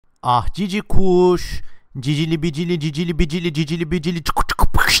Ah cici kuş, cicili bicili cicili bicili cicili bicili.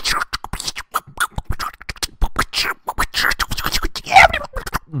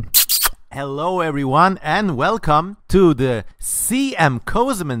 Hello everyone and welcome to the CM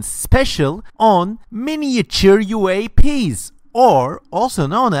Kozeman special on miniature UAPs, or also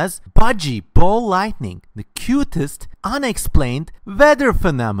known as Budgie ball lightning, the cutest unexplained weather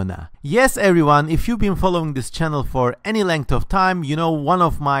phenomena. Yes everyone, if you've been following this channel for any length of time, you know one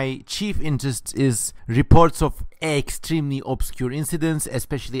of my chief interests is reports of extremely obscure incidents,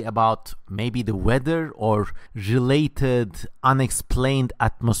 especially about maybe the weather or related unexplained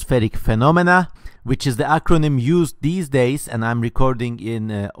atmospheric phenomena, which is the acronym used these days, and I'm recording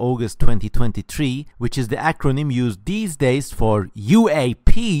in August 2023, which is the acronym used these days for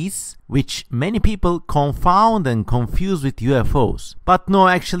UAPs, which many people confound and confuse with UFOs. But no,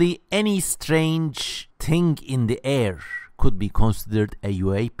 actually any strange thing in the air could be considered a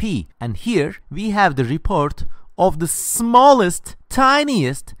UAP. And here we have the report of the smallest,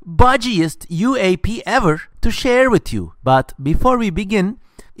 tiniest, budgiest UAP ever to share with you. But before we begin,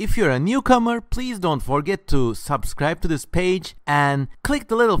 if you're a newcomer, please don't forget to subscribe to this page and click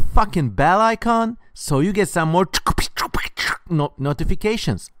the little fucking bell icon so you get some more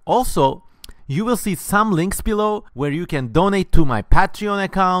notifications. Also, you will see some links below where you can donate to my Patreon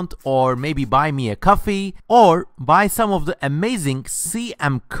account, or maybe buy me a coffee, or buy some of the amazing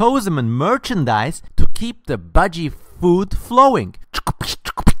CM Kozeman merchandise to keep the Budgie food flowing.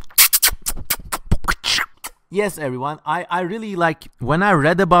 Yes everyone, I really like, when I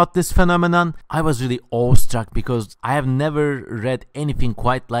read about this phenomenon, I was really awestruck because I have never read anything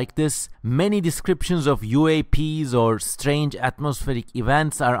quite like this. Many descriptions of UAPs or strange atmospheric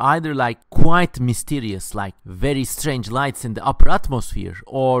events are either like quite mysterious, like very strange lights in the upper atmosphere,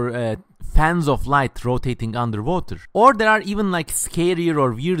 or fans of light rotating underwater. Or there are even like scarier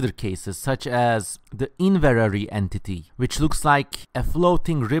or weirder cases, such as the inverary entity, which looks like a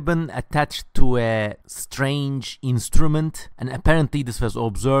floating ribbon attached to a strange instrument, and apparently this was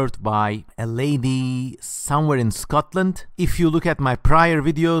observed by a lady somewhere in Scotland. If you look at my prior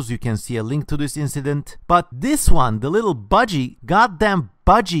videos, you can see a link to this incident. But this one, the little Budgie, goddamn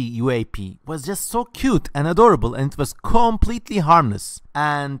Budgie UAP, was just so cute and adorable, and it was completely harmless.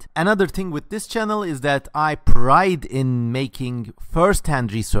 And another thing with this channel is that I pride in making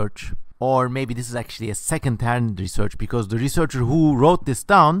first-hand research, or maybe this is actually a second-hand research, because the researcher who wrote this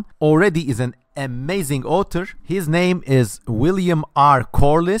down already is an amazing author. His name is William R.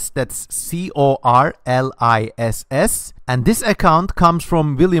 Corliss, that's C-O-R-L-I-S-S, and this account comes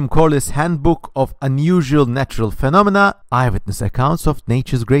from William Corliss' Handbook of Unusual Natural Phenomena, Eyewitness Accounts of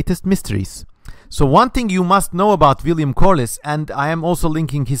Nature's Greatest Mysteries. So one thing you must know about William Corliss, and I am also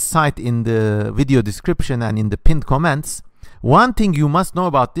linking his site in the video description and in the pinned comments. One thing you must know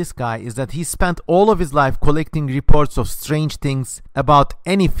about this guy is that he spent all of his life collecting reports of strange things about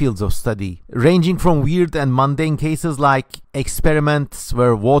any fields of study, ranging from weird and mundane cases like experiments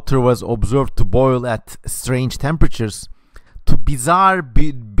where water was observed to boil at strange temperatures, to bizarre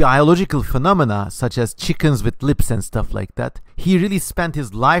biological phenomena such as chickens with lips and stuff like that. He really spent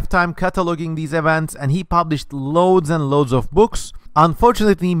his lifetime cataloging these events, and he published loads and loads of books.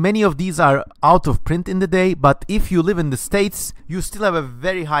 Unfortunately, many of these are out of print in the day, but if you live in the States, you still have a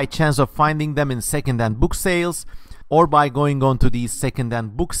very high chance of finding them in second-hand book sales, or by going on to these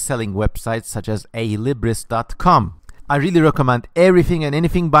second-hand book selling websites such as alibris.com. I really recommend everything and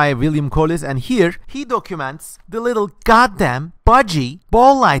anything by William Corliss, and here he documents the little goddamn Budgie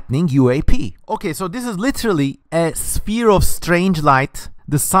ball lightning UAP. Okay, so this is literally a sphere of strange light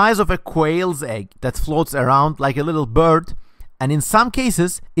the size of a quail's egg that floats around like a little bird, and in some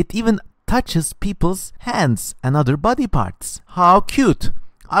cases it even touches people's hands and other body parts. How cute!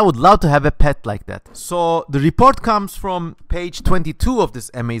 I would love to have a pet like that. So the report comes from page 22 of this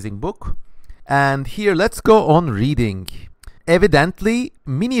amazing book. And here, let's go on reading. Evidently,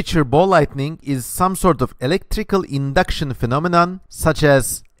 miniature ball lightning is some sort of electrical induction phenomenon, such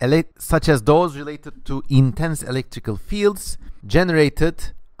as those related to intense electrical fields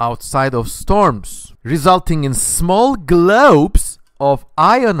generated outside of storms, resulting in small globes of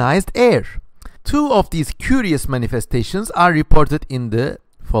ionized air. Two of these curious manifestations are reported in the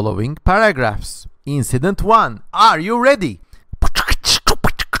following paragraphs. Incident 1. Are you ready?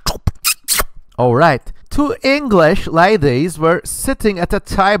 Alright, two English ladies were sitting at a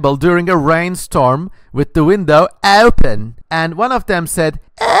table during a rainstorm with the window open, and one of them said,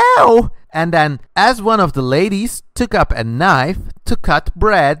 "Ow!" And then, as one of the ladies took up a knife to cut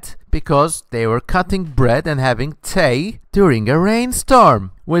bread, because they were cutting bread and having tea during a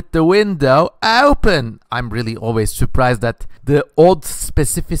rainstorm with the window open. I'm really always surprised at the odd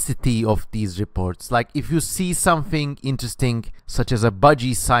specificity of these reports. Like, if you see something interesting such as a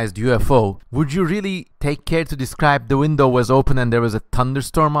Budgie-sized UFO, would you really take care to describe the window was open and there was a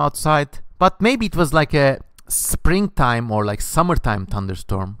thunderstorm outside? But maybe it was like a springtime or like summertime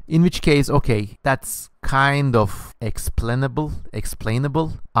thunderstorm, in which case, okay, that's kind of explainable,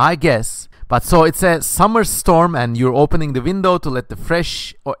 I guess. But so it's a summer storm and you're opening the window to let the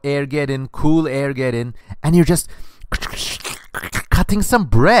fresh air get in, cool air get in, and you're just cutting some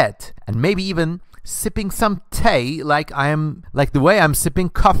bread and maybe even sipping some tea, like the way I'm sipping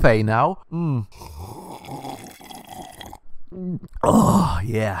coffee now. Oh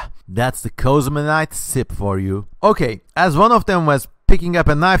yeah, that's the Cosmonite sip for you. Okay, as one of them was picking up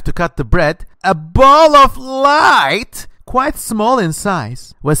a knife to cut the bread, a ball of light, quite small in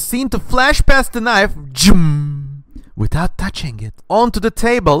size, was seen to flash past the knife without touching it onto the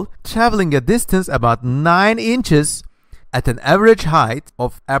table, traveling a distance about 9 inches at an average height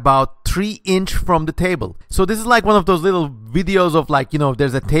of about 3 inches from the table. So this is like one of those little videos of, like, you know,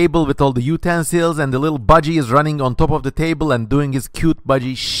 there's a table with all the utensils and the little Budgie is running on top of the table and doing his cute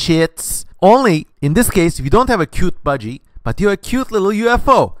Budgie shits. Only in this case, if you don't have a cute Budgie, but you're a cute little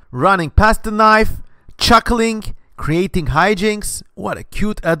UFO running past the knife, chuckling, creating hijinks. What a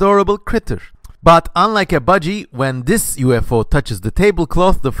cute, adorable critter. But unlike a Budgie, when this UFO touches the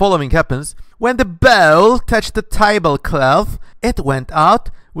tablecloth, the following happens. When the bowl touched the tablecloth, it went out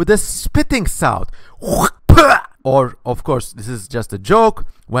with a spitting sound. Or, of course, this is just a joke.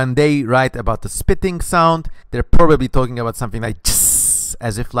 When they write about the spitting sound, they're probably talking about something like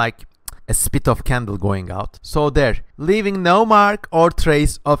as if like a spit of candle going out. So there, leaving no mark or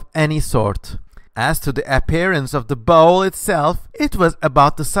trace of any sort. As to the appearance of the bowl itself, it was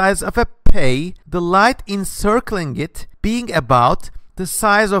about the size of a pea, the light encircling it being about the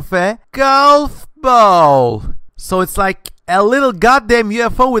size of a golf ball. So it's like a little goddamn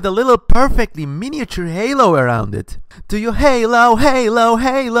UFO with a little perfectly miniature halo around it. Do you halo, halo,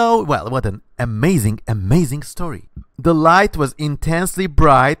 halo? Well, what an amazing, amazing story. The light was intensely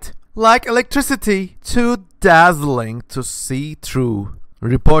bright, like electricity, too dazzling to see through.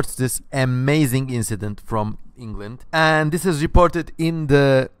 Reports this amazing incident from England, and this is reported in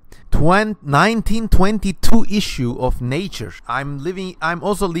the 1922 issue of Nature. I'm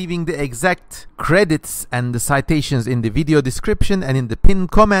also leaving the exact credits and the citations in the video description and in the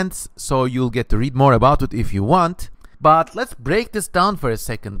pinned comments, so you'll get to read more about it if you want. But let's break this down for a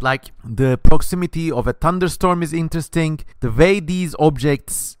second. Like, the proximity of a thunderstorm is interesting. The way these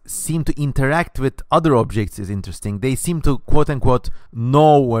objects seem to interact with other objects is interesting. They seem to, quote unquote,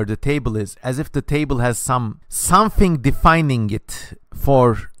 know where the table is, as if the table has something defining it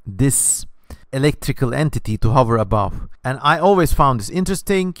for this electrical entity to hover above. And I always found this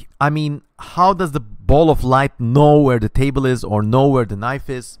interesting. I mean, how does the ball of light know where the table is or know where the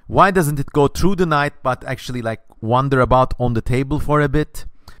knife is? Why doesn't it go through the night but actually like wander about on the table for a bit?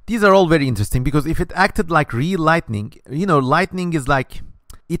 These are all very interesting, because if it acted like real lightning, you know, lightning is like,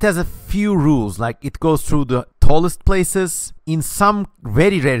 it has a few rules. Like, it goes through the tallest places. In some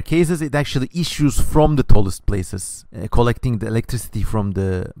very rare cases, it actually issues from the tallest places, collecting the electricity from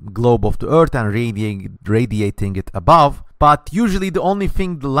the globe of the earth and radiating it above. But usually the only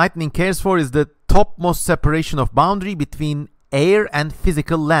thing the lightning cares for is the topmost separation of boundary between air and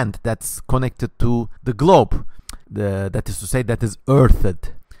physical land that's connected to the globe. That is to say, that is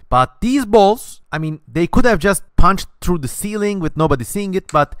earthed. But these balls, I mean, they could have just punched through the ceiling with nobody seeing it,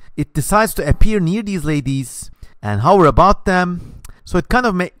 but it decides to appear near these ladies and hover about them. So it kind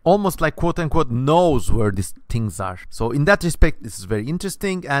of almost like, quote unquote, knows where these things are. So in that respect, this is very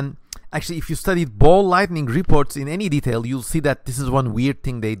interesting. And actually, if you studied ball lightning reports in any detail, you'll see that this is one weird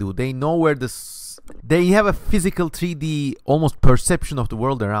thing they do. They know where they have a physical 3D almost perception of the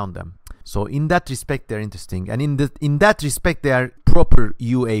world around them. So in that respect, they're interesting. And in that respect, they are proper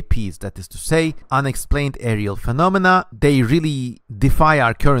UAPs. That is to say, unexplained aerial phenomena. They really defy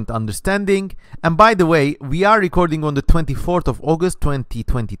our current understanding. And by the way, we are recording on the 24th of August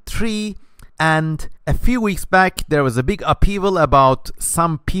 2023. And a few weeks back, there was a big upheaval about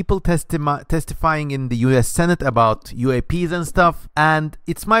some people testifying in the US Senate about UAPs and stuff. And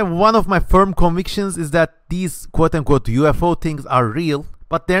it's one of my firm convictions is that these quote-unquote UFO things are real.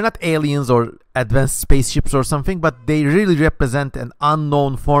 But they're not aliens or advanced spaceships or something, but they really represent an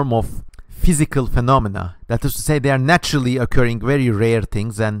unknown form of physical phenomena. That is to say, they are naturally occurring, very rare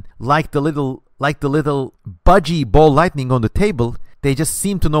things, and like the little Budgie ball lightning on the table, they just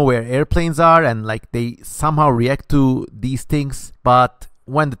seem to know where airplanes are, and like they somehow react to these things. But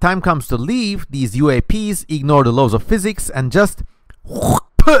when the time comes to leave, these UAPs ignore the laws of physics and just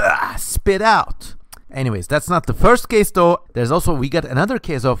spit out. Anyways, that's not the first case though. We got another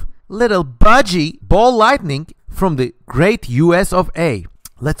case of little Budgie ball lightning from the great US of A.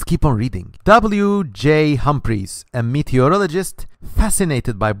 Let's keep on reading. W.J. Humphreys, a meteorologist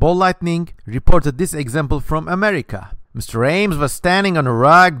fascinated by ball lightning, reported this example from America. Mr. Ames was standing on a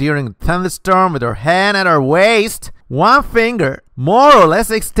rock during a thunderstorm with her hand at her waist, one finger more or less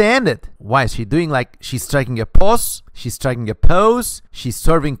extended. Why is she doing like she's striking a pose? She's striking a pose. She's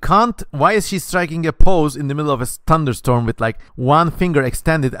serving cunt. Why is she striking a pose in the middle of a thunderstorm with like one finger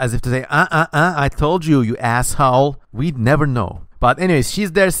extended as if to say, I told you, you asshole. We'd never know. But anyways,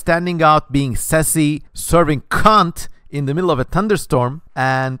 she's there standing out, being sassy, serving cunt in the middle of a thunderstorm.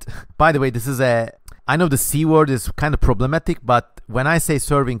 And by the way, I know the C word is kind of problematic, but when I say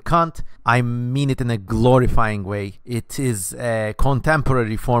serving cunt, I mean it in a glorifying way. It is a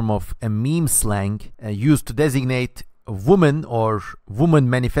contemporary form of a meme slang used to designate a woman or woman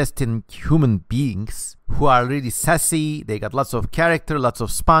manifesting human beings who are really sassy. They got lots of character, lots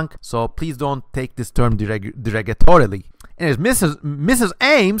of spunk. So please don't take this term derogatorily. Anyways, Mrs.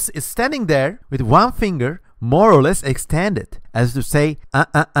 Ames is standing there with one finger more or less extended, as to say,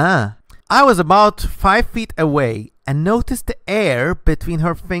 I was about 5 feet away and noticed the air between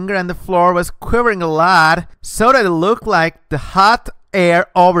her finger and the floor was quivering a lot, so that it looked like the hot air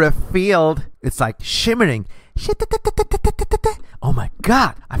over a field. It's like shimmering. Oh my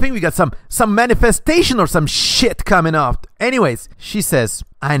god, I think we got some manifestation or some shit coming up. Anyways, she says,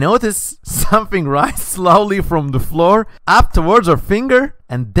 I noticed something rise slowly from the floor up towards her finger,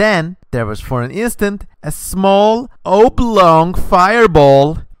 and then there was for an instant a small oblong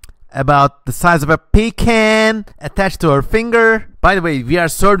fireball about the size of a pecan attached to her finger. By the way, we are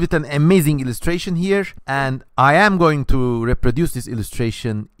served with an amazing illustration here, and I am going to reproduce this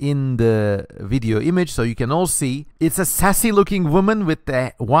illustration in the video image so you can all see. It's a sassy looking woman with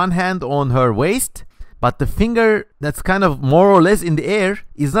one hand on her waist, but the finger that's kind of more or less in the air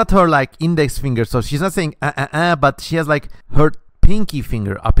is not her like index finger, so she's not saying but she has like her pinky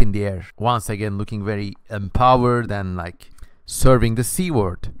finger up in the air, once again looking very empowered and like serving the C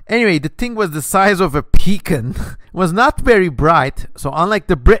word. Anyway, the thing was the size of a pecan, was not very bright, so unlike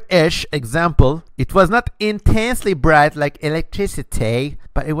the British example, it was not intensely bright like electricity,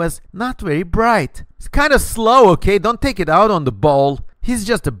 but it was not very bright. It's kind of slow, okay? Don't take it out on the ball. He's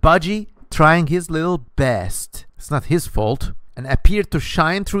just a budgie trying his little best. It's not his fault, and appeared to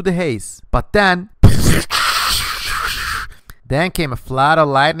shine through the haze. But then came a flood of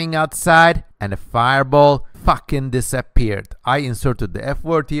lightning outside, and the fireball fucking disappeared. I inserted the F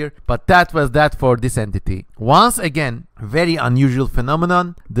word here, but that was that for this entity. Once again, very unusual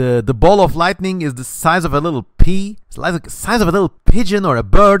phenomenon. The ball of lightning is the size of a little pea. It's like the size of a little pigeon or a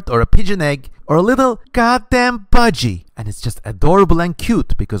bird or a pigeon egg or a little goddamn budgie. And it's just adorable and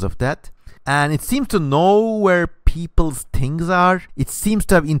cute because of that. And it seems to know where people's things are. It seems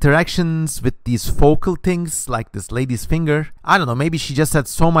to have interactions with these focal things like this lady's finger. I don't know, maybe she just had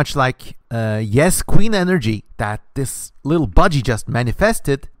so much like yes queen energy that this little budgie just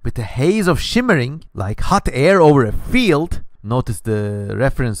manifested with a haze of shimmering like hot air over a field. Notice the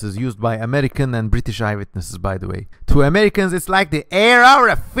references used by American and British eyewitnesses, by the way. To Americans, it's like the air over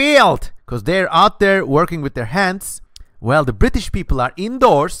a field because they're out there working with their hands. Well, the British people are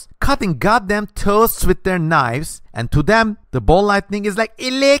indoors cutting goddamn toasts with their knives, and to them the ball lightning is like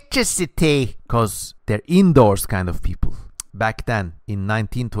electricity because they're indoors kind of people back then in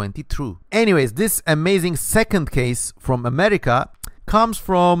 1922. Anyways, this amazing second case from America comes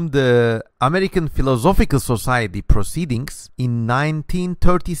from the American Philosophical Society Proceedings in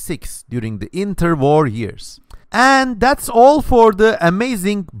 1936 during the interwar years. And that's all for the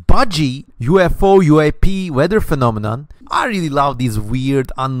amazing Budgie UFO UAP weather phenomenon. I really love these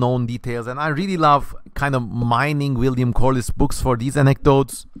weird unknown details, and I really love kind of mining William Corliss books for these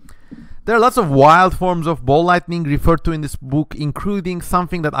anecdotes. There are lots of wild forms of ball lightning referred to in this book, including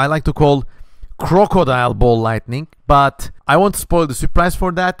something that I like to call crocodile ball lightning, but I won't spoil the surprise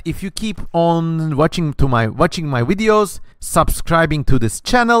for that. If you keep on watching my videos, subscribing to this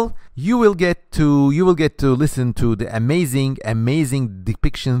channel, you will get to listen to the amazing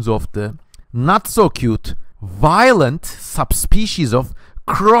depictions of the not so cute, violent subspecies of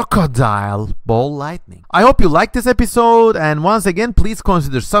crocodile ball lightning. I hope you liked this episode, and once again, please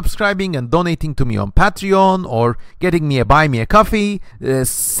consider subscribing and donating to me on Patreon or getting me a buy me a coffee.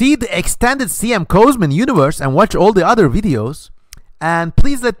 See the extended CM Cosman universe and watch all the other videos. And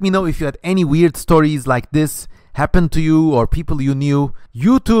please let me know if you had any weird stories like this happened to you or people you knew.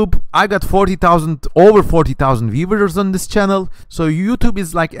 YouTube, I got over 40,000 viewers on this channel. So YouTube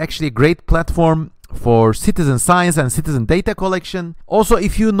is like actually a great platform for citizen science and citizen data collection. Also,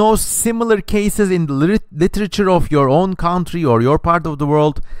 if you know similar cases in the literature of your own country or your part of the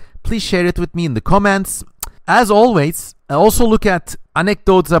world, please share it with me in the comments. As always, I also look at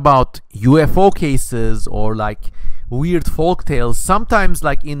anecdotes about UFO cases or like weird folk tales. Sometimes,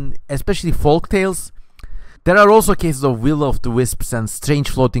 like in especially folk tales, there are also cases of will-o'-the-wisps and strange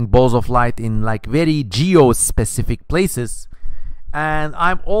floating balls of light in like very geo-specific places. And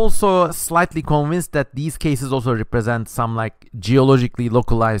I'm also slightly convinced that these cases also represent some like geologically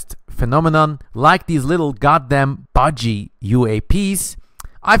localized phenomenon, like these little goddamn Budgie UAPs.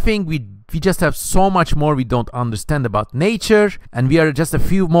 I think we just have so much more we don't understand about nature, and we are just a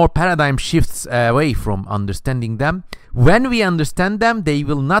few more paradigm shifts away from understanding them. When we understand them, they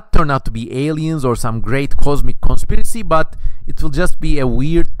will not turn out to be aliens or some great cosmic conspiracy, but it will just be a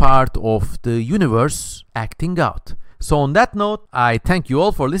weird part of the universe acting out. So on that note, I thank you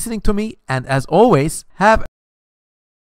all for listening to me, and as always, have